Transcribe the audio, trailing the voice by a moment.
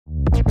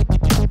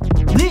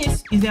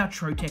is our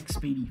Trotec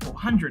Speedy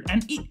 400,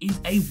 and it is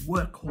a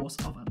workhorse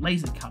of a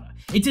laser cutter.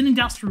 It's an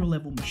industrial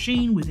level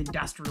machine with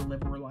industrial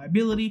level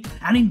reliability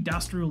and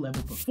industrial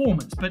level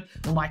performance, but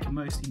like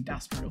most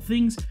industrial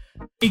things,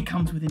 it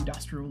comes with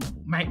industrial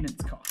level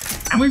maintenance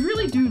costs. And we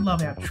really do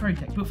love our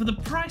Trotec, but for the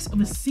price of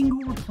a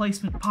single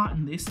replacement part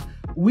in this,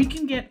 we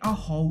can get a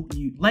whole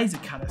new laser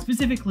cutter,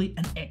 specifically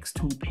an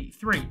xTool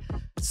P3.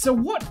 So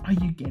what are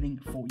you getting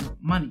for your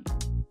money?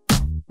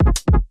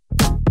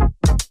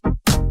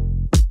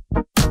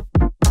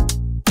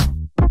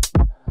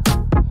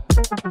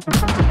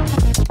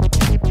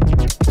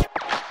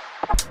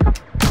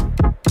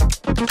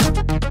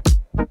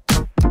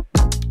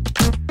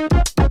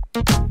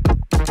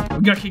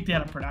 We got kicked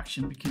out of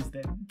production because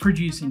they're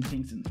producing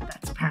things and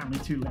that's apparently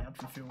too loud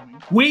for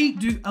filming. We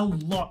do a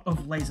lot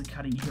of laser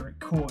cutting here at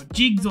Core.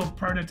 Jigs or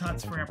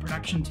prototypes for our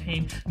production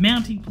team,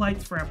 mounting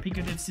plates for our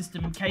PiicoDev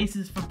system,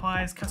 cases for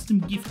Pi's, custom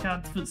gift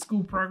cards for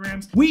school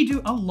programs. We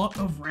do a lot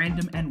of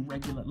random and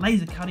regular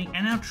laser cutting,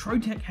 and our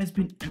Trotec has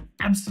been an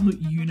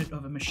absolute unit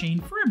of a machine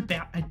for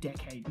about a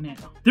decade now.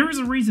 There is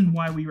a reason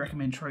why we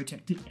recommend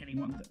Trotec to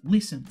anyone that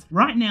listens.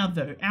 Right now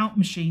though, our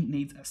machine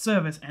needs a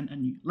service and a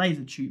new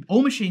laser tube.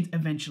 All machines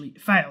eventually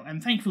fail,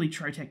 and thankfully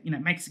Trotec,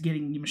 makes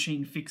getting your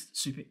machine fixed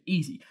super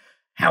easy.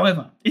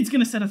 However, it's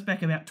going to set us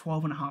back about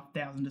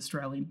 $12,500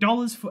 Australian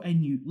dollars for a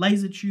new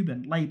laser tube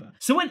and labour.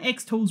 So when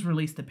xTools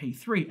released the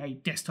P3, a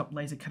desktop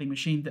laser cutting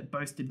machine that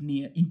boasted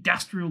near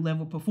industrial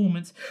level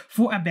performance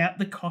for about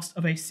the cost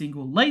of a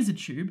single laser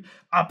tube,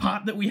 a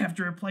part that we have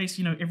to replace,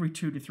 every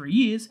 2 to 3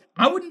 years,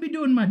 I wouldn't be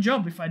doing my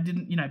job if I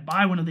didn't,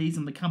 buy one of these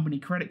on the company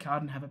credit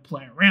card and have a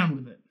play around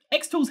with it.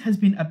 xTools has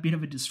been a bit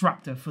of a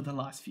disruptor for the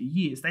last few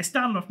years. They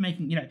started off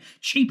making,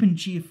 cheap and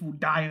cheerful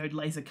diode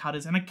laser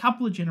cutters, and a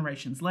couple of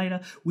generations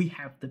later, we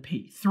have the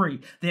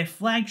P3, their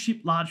flagship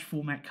large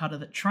format cutter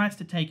that tries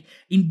to take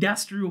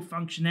industrial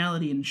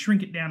functionality and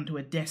shrink it down to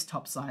a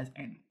desktop size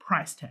and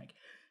price tag.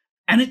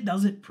 And it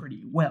does it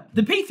pretty well.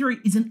 The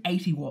P3 is an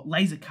 80-watt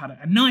laser cutter,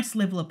 a nice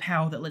level of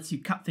power that lets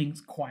you cut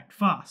things quite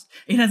fast.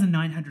 It has a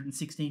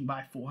 916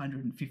 by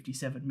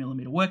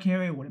 457mm work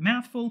area, what a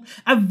mouthful,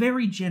 a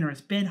very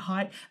generous bed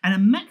height, and a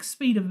max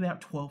speed of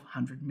about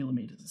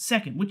 1200mm a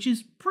second, which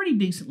is pretty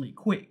decently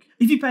quick.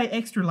 If you pay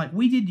extra like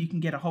we did, you can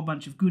get a whole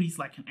bunch of goodies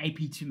like an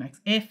AP2 Max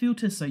air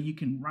filter so you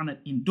can run it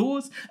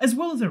indoors, as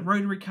well as a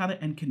rotary cutter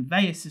and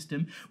conveyor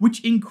system,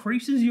 which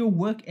increases your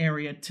work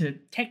area to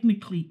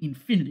technically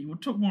infinity. We'll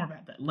talk more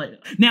about that later.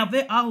 Now,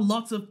 there are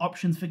lots of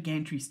options for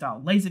gantry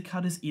style laser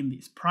cutters in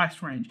this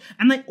price range,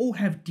 and they all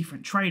have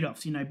different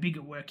trade-offs,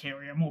 bigger work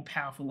area, more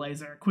powerful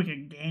laser, a quicker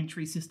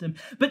gantry system,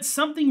 but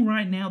something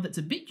right now that's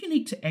a bit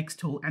unique to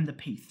xTool and the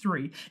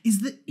P3 is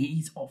the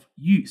ease of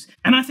use.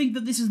 And I think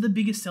that this is the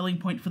biggest selling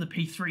point for the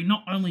P3,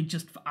 not only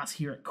just for us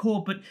here at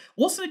Core, but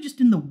also just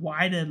in the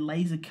wider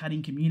laser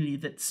cutting community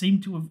that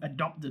seem to have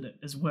adopted it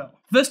as well.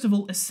 First of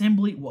all,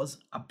 assembly was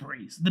a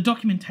breeze. The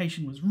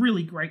documentation was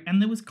really great,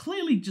 and there was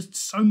clearly just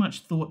so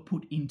much thought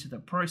put into the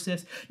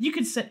process. You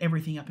could set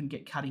everything up and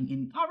get cutting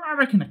in, I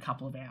reckon, a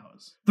couple of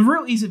hours. The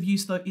real ease of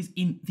use though is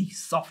in the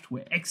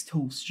software,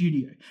 xTool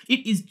Studio.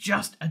 It is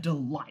just a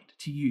delight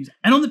to use.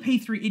 And on the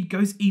P3, it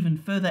goes even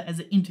further as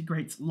it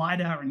integrates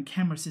LiDAR and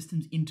camera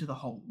systems into the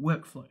whole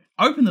workflow.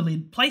 Open the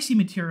lid, place your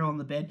material on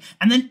the bed,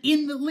 and then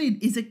in the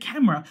lid is a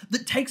camera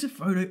that takes a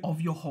photo of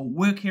your whole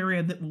work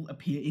area that will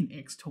appear in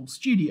xTool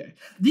Studio.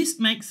 This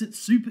makes it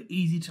super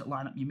easy to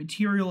line up your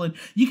material, and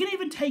you can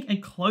even take a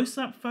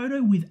close-up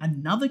photo with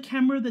another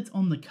camera that's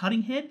on the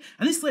cutting head,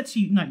 and this lets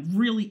you,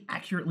 really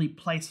accurately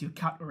place your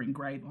cut or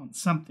engrave on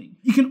something.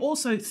 You can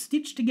also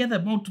stitch together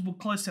multiple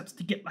close-ups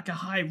to get like a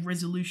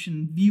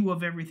high-resolution view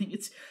of everything.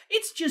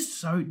 It's just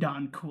so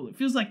darn cool. It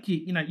feels like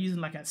you're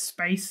using like a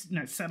space,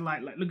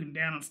 satellite, like looking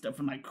down on stuff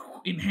and like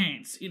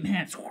enhance,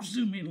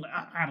 zoom in, like,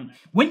 I don't know.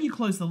 When you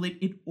close the lid,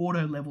 it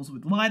auto levels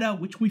with LiDAR,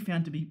 which we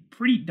found to be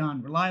pretty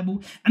darn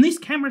reliable. And this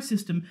camera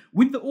system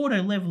with the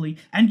auto leveling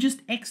and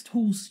just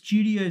xTool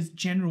Studio's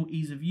general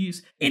ease of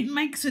use, it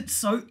makes it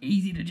so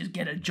easy to just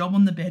get a job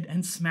on the bed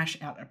and smash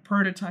out a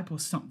prototype or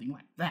something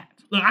like that.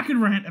 Look, I could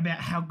rant about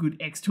how good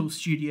xTool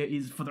Studio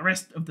is for the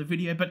rest of the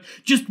video, but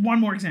just one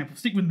more example.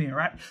 Stick with me, all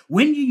right?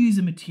 When you use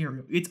a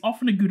material, it's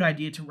often a good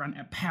idea to run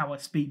a power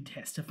speed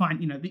test to find,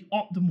 the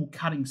optimal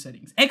cutting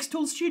settings.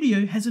 xTool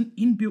Studio has an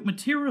inbuilt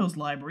materials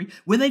library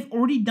where they've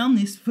already done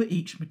this for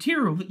each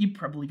material that you're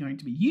probably going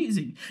to be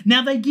using.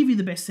 Now, they give you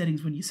the best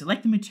settings when you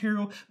select the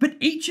material, but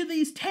each of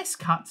these test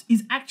cuts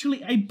is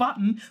actually a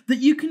button that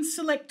you can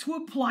select to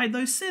apply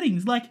those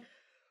settings. Like,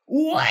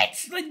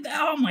 what? Like,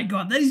 oh my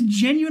god, that is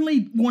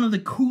genuinely one of the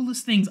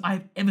coolest things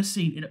I've ever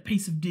seen in a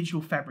piece of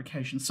digital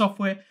fabrication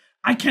software.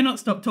 I cannot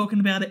stop talking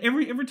about it.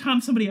 Every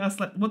time somebody asks,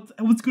 like,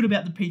 what's good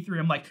about the P3,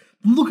 I'm like,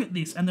 look at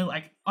this, and they're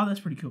like, oh,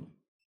 that's pretty cool.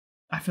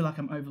 I feel like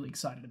I'm overly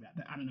excited about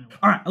that. I don't know.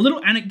 All right, a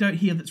little anecdote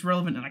here that's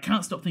relevant, and I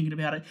can't stop thinking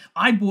about it.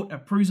 I bought a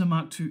Prusa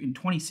Mark II in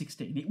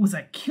 2016. It was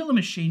a killer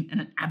machine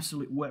and an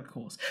absolute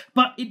workhorse,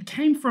 but it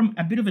came from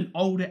a bit of an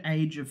older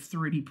age of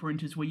 3D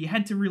printers where you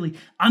had to really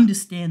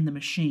understand the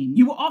machine.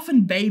 You were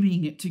often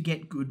babying it to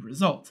get good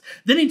results.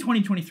 Then in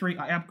 2023,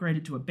 I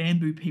upgraded to a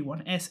Bamboo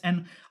P1S,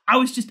 and I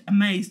was just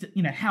amazed at,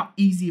 how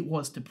easy it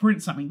was to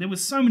print something. There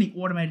was so many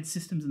automated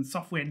systems and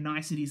software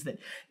niceties that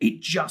it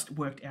just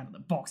worked out of the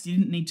box. You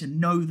didn't need to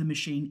know the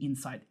machine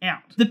inside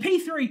out. The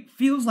P3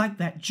 feels like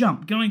that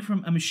jump, going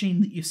from a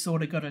machine that you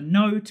sort of got to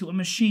know to a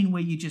machine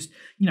where you just,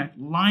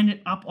 line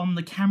it up on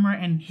the camera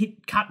and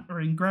hit cut or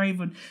engrave,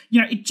 and,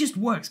 it just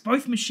works.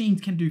 Both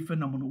machines can do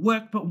phenomenal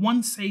work, but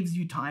one saves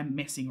you time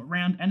messing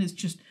around and is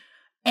just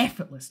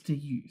effortless to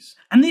use.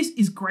 And this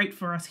is great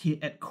for us here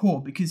at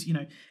Core because,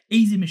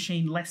 easy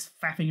machine, less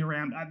faffing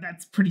around,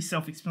 that's pretty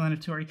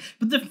self-explanatory.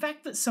 But the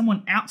fact that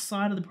someone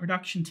outside of the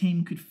production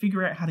team could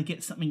figure out how to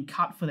get something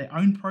cut for their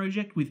own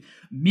project with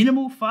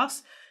minimal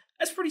fuss,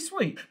 that's pretty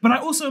sweet. But I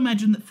also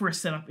imagine that for a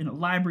setup in a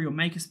library or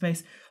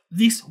makerspace,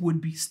 this would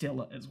be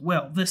stellar as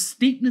well. The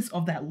steepness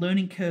of that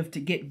learning curve to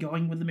get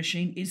going with the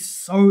machine is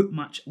so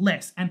much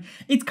less, and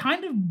it's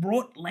kind of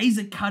brought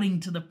laser cutting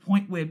to the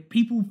point where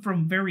people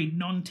from very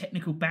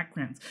non-technical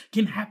backgrounds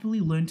can happily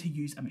learn to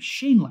use a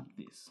machine like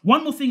this.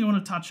 One more thing I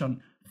want to touch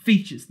on: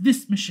 features.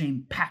 This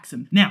machine packs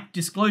them. Now,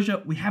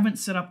 disclosure, we haven't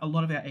set up a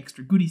lot of our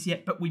extra goodies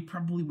yet, but we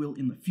probably will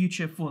in the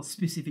future for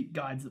specific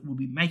guides that we'll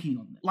be making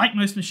on them. Like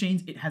most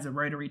machines, it has a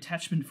rotary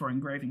attachment for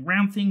engraving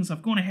round things.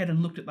 I've gone ahead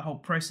and looked at the whole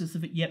process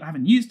of it yet. I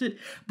haven't used it,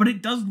 but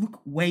it does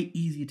look way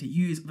easier to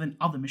use than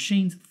other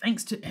machines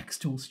thanks to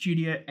xTool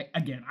Studio.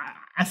 Again,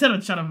 I said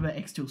I'd shut up about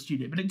xTool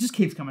Studio, but it just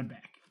keeps coming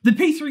back. The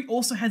P3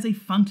 also has a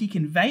funky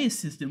conveyor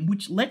system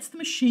which lets the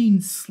machine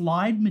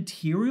slide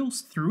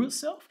materials through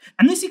itself,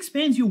 and this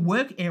expands your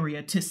work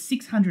area to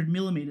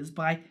 600mm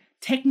by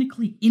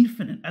technically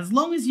infinite. As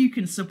long as you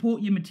can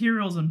support your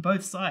materials on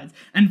both sides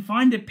and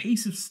find a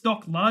piece of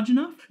stock large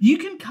enough, you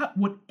can cut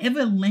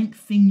whatever length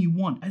thing you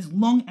want as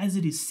long as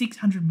it is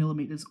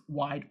 600mm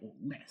wide or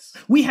less.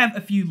 We have a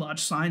few large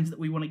signs that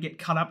we want to get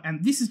cut up,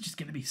 and this is just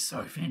going to be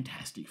so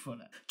fantastic for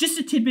that. Just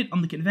a tidbit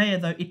on the conveyor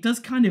though, it does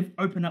kind of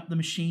open up the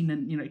machine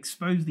and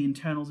expose the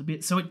internals a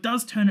bit, so it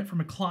does turn it from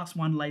a class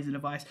 1 laser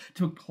device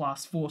to a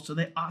class 4, so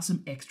there are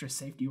some extra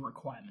safety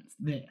requirements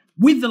there.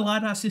 With the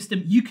LiDAR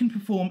system, you can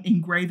perform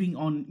engraving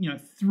on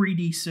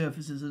 3D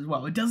surfaces as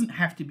well. It doesn't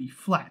have to be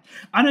flat.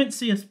 I don't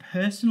see us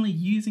personally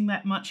using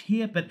that much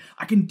here, but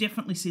I can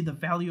definitely see the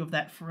value of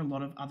that for a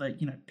lot of other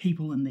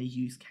people and their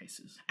use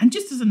cases. And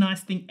just as a nice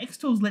thing,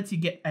 xTools lets you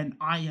get an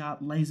IR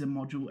laser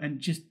module and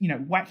just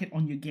whack it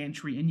on your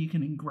gantry and you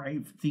can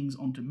engrave things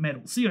onto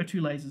metal. CO2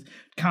 lasers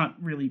can't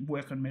really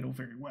work on metal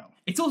very well.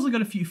 It's also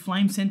got a few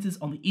flame sensors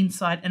on the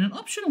inside and an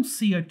optional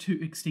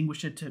CO2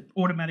 extinguisher to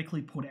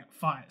automatically put out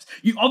fires.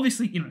 You obviously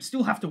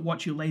still have to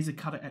watch your laser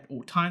cutter at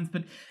all times,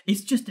 but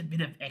it's just a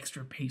bit of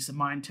extra peace of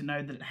mind to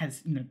know that it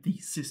has,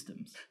 these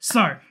systems.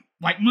 So,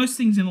 like most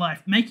things in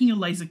life, making a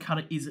laser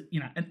cutter is,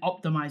 an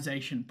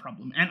optimization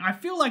problem, and I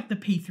feel like the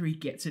P3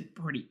 gets it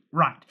pretty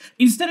right.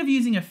 Instead of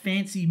using a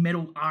fancy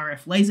metal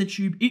RF laser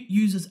tube, it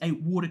uses a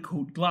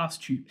water-cooled glass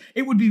tube.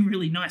 It would be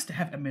really nice to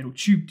have a metal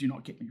tube, do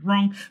not get me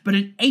wrong, but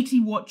an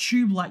 80-watt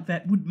tube like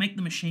that would make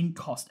the machine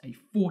cost a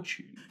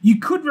fortune. You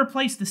could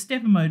replace the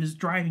stepper motors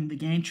driving the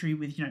gantry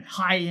with,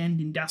 high-end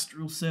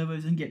industrial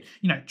servos and get,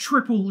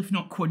 triple if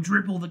not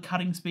quadruple the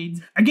cutting speeds.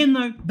 Again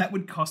though, that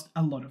would cost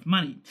a lot of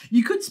money.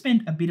 You could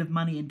spend a bit of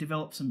money and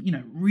develop some,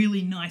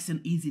 really nice and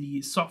easy to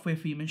use software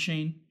for your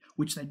machine,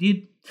 which they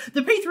did.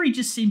 The P3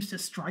 just seems to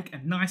strike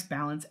a nice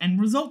balance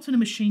and results in a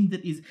machine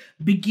that is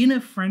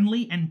beginner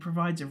friendly and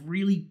provides a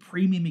really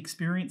premium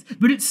experience,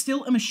 but it's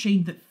still a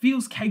machine that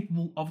feels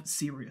capable of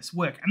serious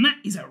work. And that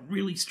is a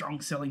really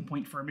strong selling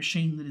point for a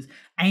machine that is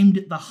aimed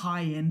at the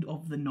high end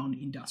of the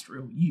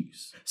non-industrial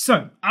use.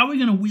 So, are we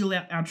going to wheel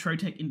out our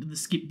Trotec into the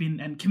skip bin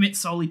and commit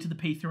solely to the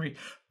P3?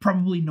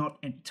 Probably not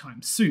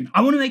anytime soon. I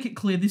want to make it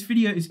clear this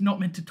video is not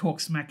meant to talk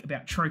smack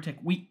about Trotec.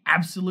 We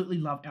absolutely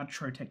love our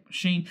Trotec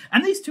machine,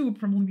 and these two will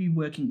probably be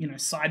working,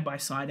 side by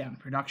side out in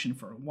production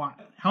for a while.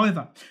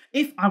 However,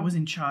 if I was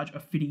in charge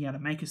of fitting out a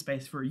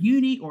makerspace for a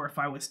uni, or if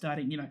I was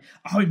starting, a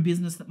home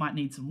business that might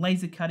need some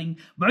laser cutting,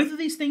 both of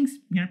these things,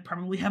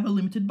 probably have a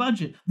limited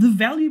budget. The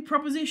value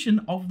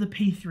proposition of the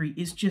P3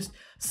 is just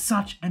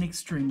such an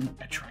extremely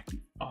attractive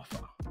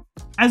offer.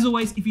 As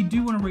always, if you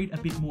do want to read a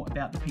bit more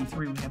about the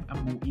P3, we have a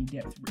more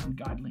in-depth written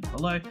guide link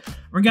below.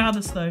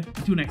 Regardless though,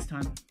 until next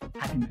time,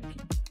 happy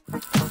making.